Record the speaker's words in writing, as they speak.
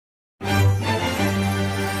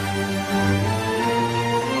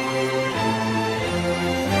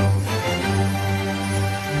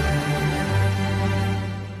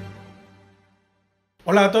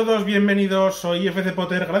Hola a todos, bienvenidos, soy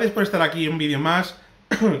Ifcpotter, gracias por estar aquí en un vídeo más.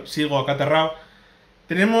 Sigo acatarrado.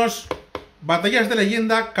 Tenemos Batallas de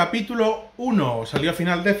Leyenda, capítulo 1. Salió a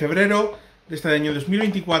final de febrero de este año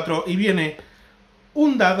 2024 y viene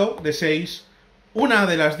un dado de 6, una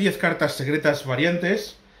de las 10 cartas secretas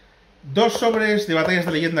variantes, 2 sobres de Batallas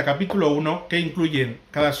de Leyenda capítulo 1 que incluyen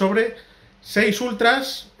cada sobre 6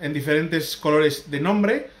 ultras en diferentes colores de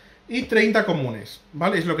nombre y 30 comunes,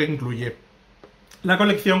 ¿vale? Es lo que incluye. La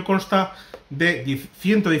colección consta de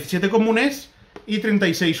 117 comunes y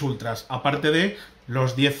 36 ultras, aparte de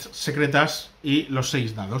los 10 secretas y los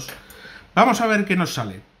 6 dados. Vamos a ver qué nos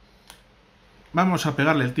sale. Vamos a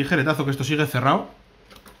pegarle el tijeretazo, que esto sigue cerrado.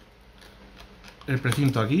 El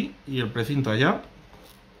precinto aquí y el precinto allá.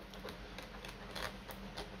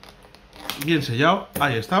 Bien sellado,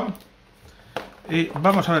 ahí está. Y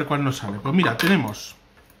vamos a ver cuál nos sale. Pues mira, tenemos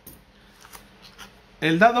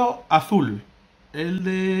el dado azul. El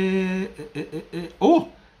de...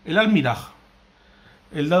 el almiraj.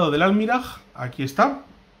 El dado del almiraj, aquí está.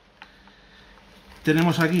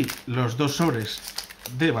 Tenemos aquí los 2 sobres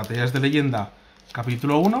de Batallas de Leyenda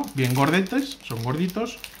capítulo 1, bien gordetes, son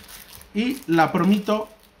gorditos. Y la promito,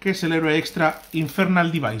 que es el héroe extra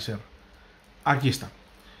Infernal Divisor. Aquí está.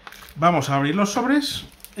 Vamos a abrir los sobres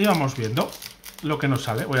y vamos viendo lo que nos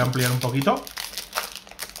sale. Voy a ampliar un poquito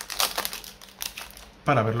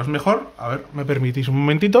para verlos mejor. A ver, ¿me permitís un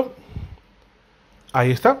momentito? Ahí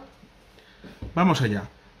está. Vamos allá.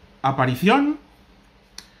 Aparición.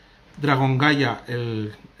 Dragón Gaia,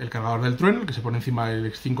 el cargador del trueno, el que se pone encima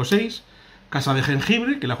del X5-6. Casa de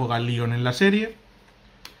jengibre, que la juega el Leon en la serie.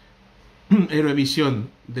 Héroe visión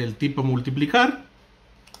del tipo multiplicar.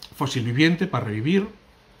 Fósil viviente para revivir.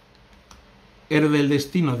 Héroe del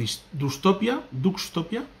destino Duxtopia.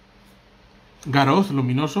 Garoz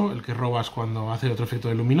luminoso, el que robas cuando hace otro efecto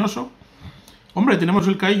de luminoso. Hombre, tenemos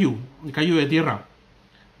el Kaiju de tierra.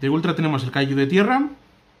 De ultra tenemos el Kaiju de tierra.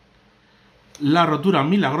 La rotura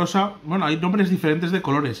milagrosa. Bueno, hay nombres diferentes de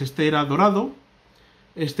colores. Este era dorado.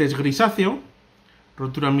 Este es grisáceo.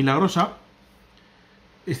 Rotura milagrosa.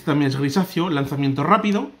 Este también es grisáceo. Lanzamiento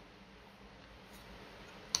rápido.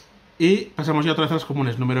 Y pasamos ya otra vez a las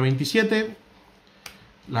comunes. Número 27.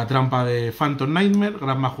 La trampa de Phantom Nightmare,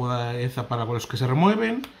 gran majudeza para los que se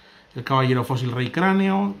remueven. El caballero fósil rey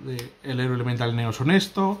cráneo. El héroe elemental neos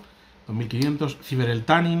honesto. 2500. Ciber el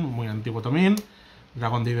Tanning, muy antiguo también.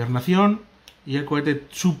 Dragón de hibernación. Y el cohete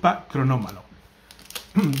Chupa cronómalo.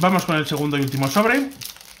 Vamos con el segundo y último sobre,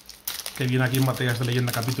 que viene aquí en Batallas de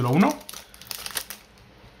Leyenda capítulo 1.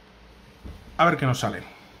 A ver qué nos sale.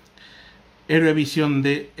 Héroe visión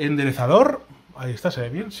de enderezador. Ahí está, se ve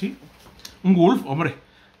bien, sí. Un Wolf,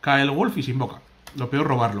 hombre. Cae el Wolf y se invoca. Lo peor,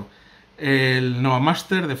 robarlo. El Nova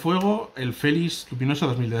Master de fuego. El Félix Luminoso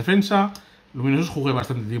 2000 de defensa. Luminosos jugué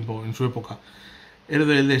bastante tiempo en su época. Héroe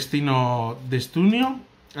del destino Destunio.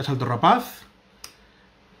 Asalto rapaz.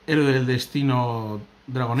 Héroe del destino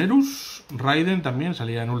Dragonerus. Raiden también,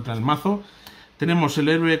 salía en ultra en el mazo. Tenemos el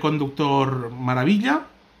héroe conductor Maravilla.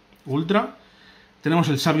 Ultra. Tenemos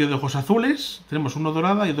el sabio de ojos azules. Tenemos uno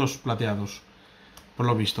dorada y 2 plateados. Por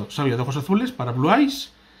lo visto, sabio de ojos azules para Blue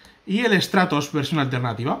Eyes. Y el Stratos, versión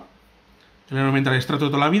alternativa. El elemental Strato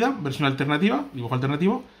de toda la vida, versión alternativa, dibujo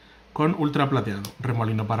alternativo, con ultra plateado.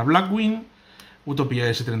 Remolino para Blackwing. Utopía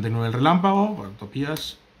S39 el relámpago. Bueno,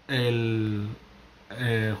 Utopías. El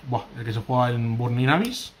que se juega en Burning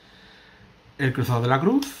Abyss. El cruzado de la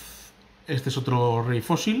cruz. Este es otro rey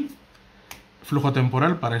fósil. Flujo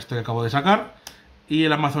temporal para este que acabo de sacar. Y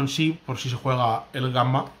el Amazon Sea, por si se juega el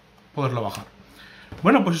Gamma, poderlo bajar.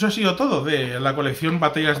 Bueno, pues eso ha sido todo de la colección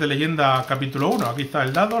Batallas de Leyenda capítulo 1. Aquí está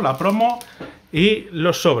el dado, la promo y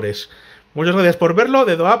los sobres. Muchas gracias por verlo.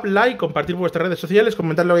 Dedo up, like, compartir vuestras redes sociales,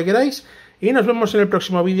 comentar lo que queráis. Y nos vemos en el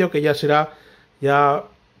próximo vídeo, que ya será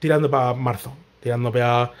tirando para marzo.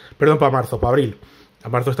 Perdón, para marzo, para abril. A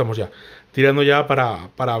marzo estamos ya. Tirando ya para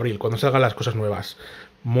abril, cuando salgan las cosas nuevas.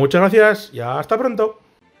 Muchas gracias y hasta pronto.